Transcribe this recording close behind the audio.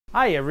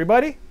Hi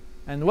everybody,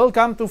 and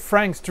welcome to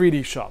Frank's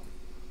 3D Shop.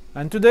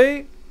 And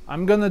today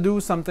I'm gonna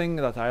do something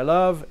that I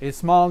love, a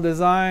small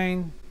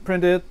design,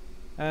 print it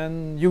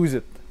and use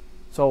it.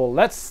 So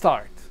let's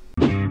start.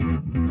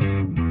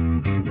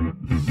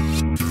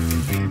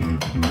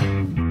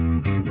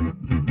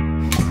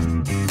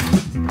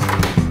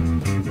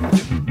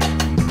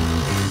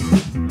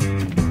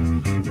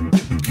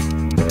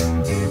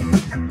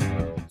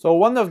 So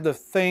one of the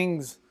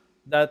things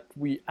that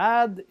we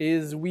add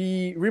is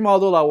we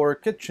remodel our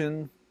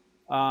kitchen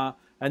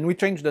and we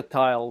change the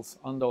tiles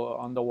on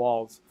the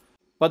walls.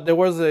 But there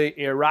was a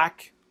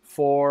rack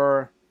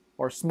for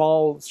or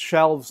small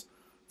shelves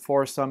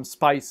for some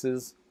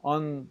spices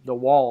on the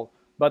wall.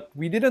 But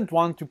we didn't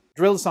want to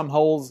drill some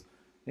holes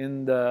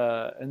in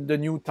the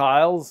new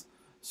tiles.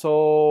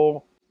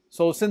 So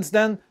since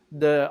then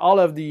all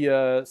of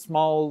the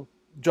small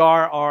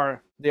jar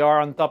are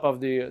on top of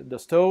the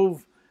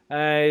stove.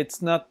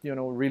 It's not,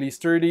 really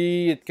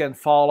sturdy. It can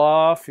fall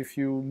off if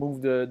you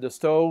move the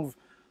stove.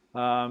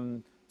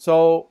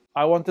 So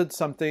I wanted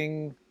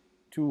something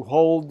to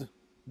hold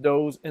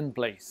those in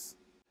place.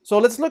 So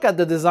let's look at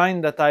the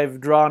design that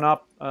I've drawn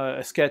up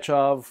a sketch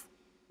of.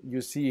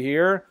 You see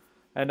here,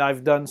 and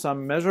I've done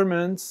some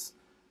measurements,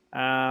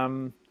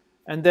 and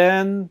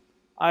then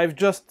I've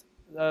just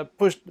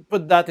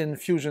put that in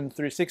Fusion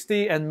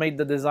 360 and made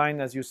the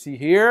design as you see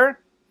here,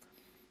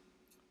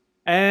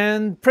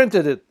 and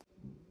printed it.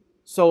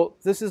 So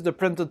this is the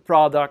printed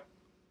product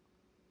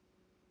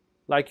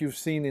like you've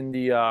seen in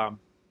the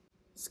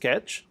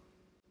sketch.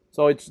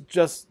 So it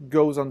just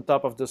goes on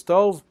top of the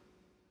stove.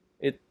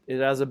 It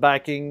has a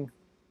backing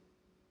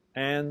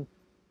and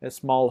a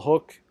small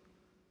hook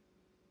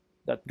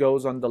that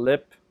goes on the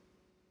lip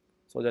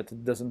so that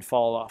it doesn't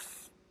fall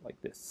off like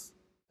this.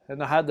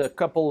 And I had a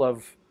couple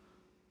of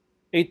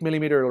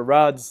 8mm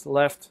rods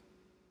left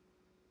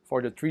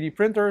for the 3D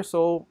printer,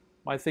 so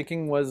my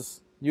thinking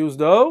was use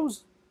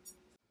those.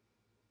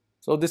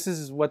 So this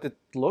is what it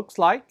looks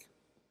like.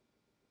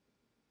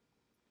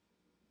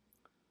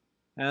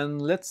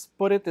 And let's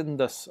put it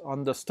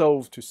on the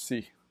stove to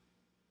see.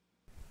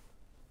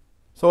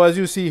 So as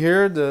you see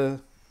here,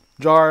 the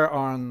jar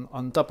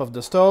on top of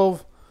the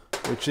stove,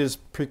 which is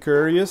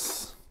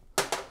precarious.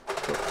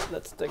 So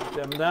let's take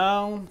them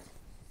down.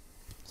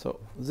 So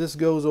this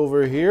goes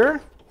over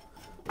here,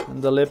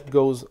 and the lip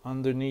goes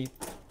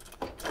underneath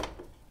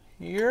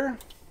here.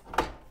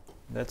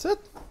 That's it.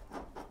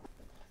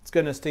 It's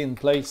gonna stay in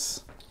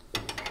place.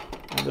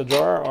 And the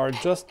jar are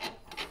just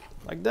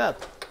like that.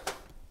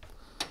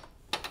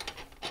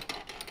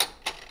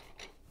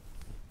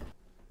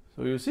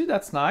 So you see,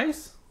 that's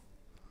nice.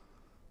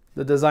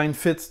 The design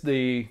fits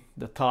the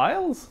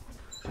tiles.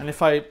 And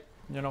if I,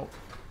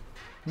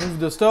 move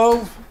the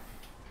stove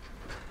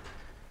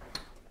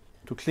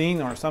to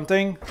clean or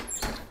something,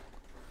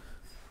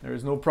 there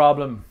is no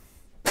problem.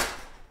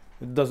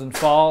 It doesn't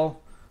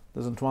fall,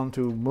 doesn't want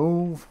to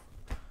move.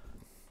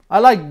 I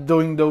like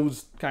doing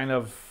those kind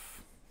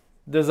of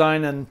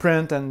design and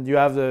print, and you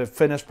have the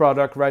finished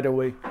product right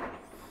away.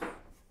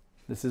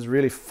 This is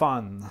really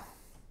fun.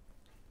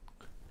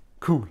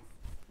 Cool.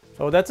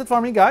 So that's it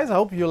for me, guys. I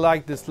hope you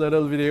liked this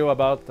little video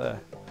about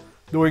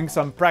doing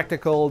some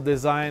practical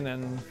design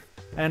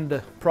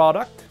and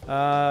product.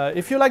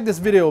 If you like this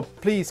video,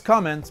 please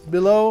comment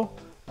below.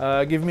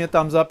 Give me a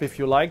thumbs up if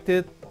you liked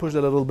it. Push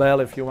the little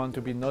bell if you want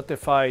to be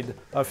notified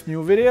of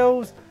new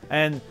videos.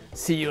 And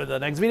see you in the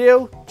next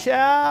video.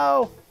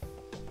 Ciao!